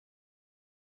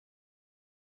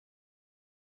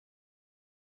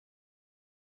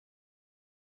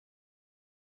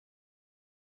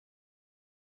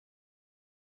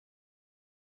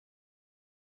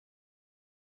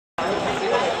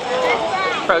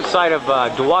We're outside of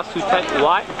Wat Doi Suthep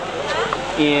Wat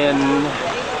in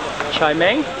Chiang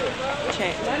Mai.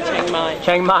 Chiang Mai.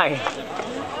 Chiang Mai.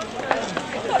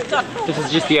 This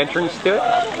is just the entrance to it.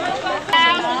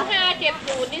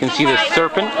 You can see the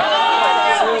serpent.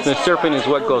 The serpent is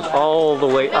what goes all the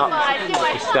way up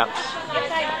the steps.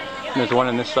 And there's one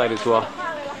on this side as well.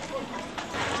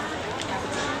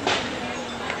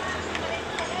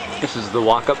 This is the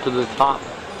walk up to the top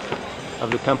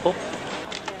of the temple.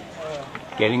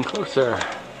 Getting closer.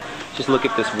 Just look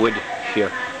at this wood here.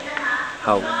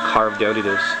 How carved out it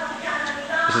is.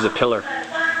 This is a pillar.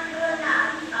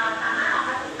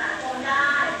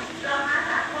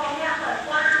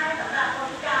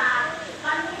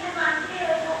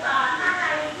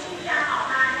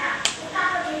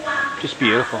 Just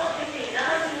beautiful.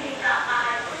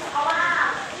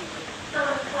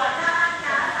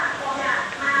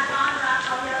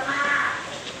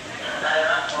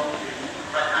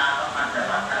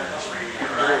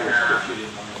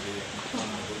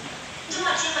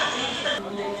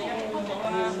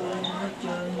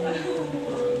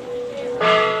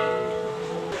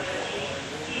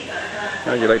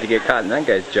 How would you like to get caught in that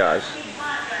guy's jaws?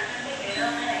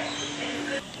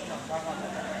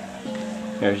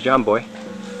 There's John Boy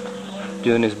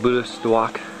doing his Buddhist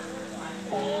walk.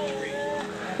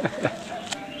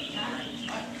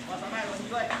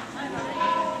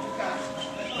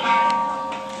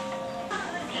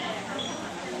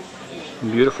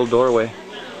 Beautiful doorway.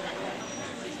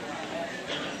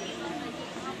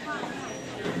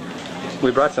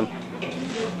 We brought some.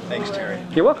 Thanks, Terry.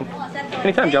 You're welcome.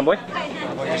 Anytime, John Boy.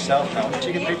 How about yourself now?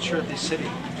 Take a picture of the city.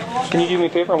 Can you do me a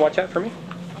favor and watch out for me?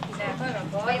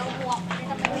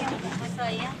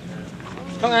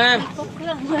 Con Am.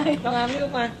 Con Am với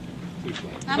lúc mà.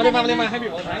 Mà đi mà hay bị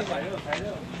bỏ thái.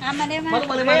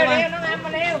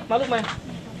 Mà lúc mà.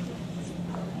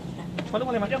 Let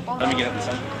me get up this.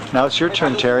 Now it's your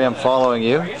turn, Terry. I'm following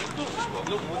you.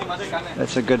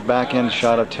 That's a good back end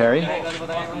shot of Terry.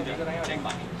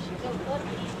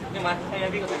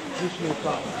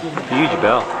 Huge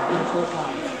bell.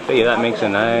 Tell you, that makes a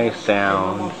nice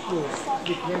sound.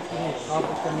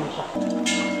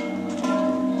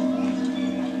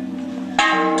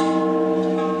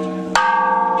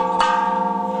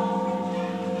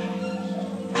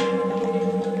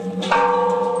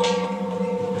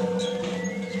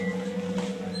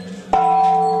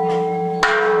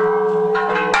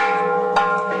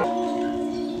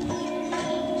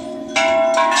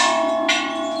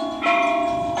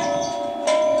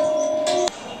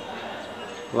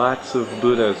 Lots of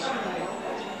Buddhas.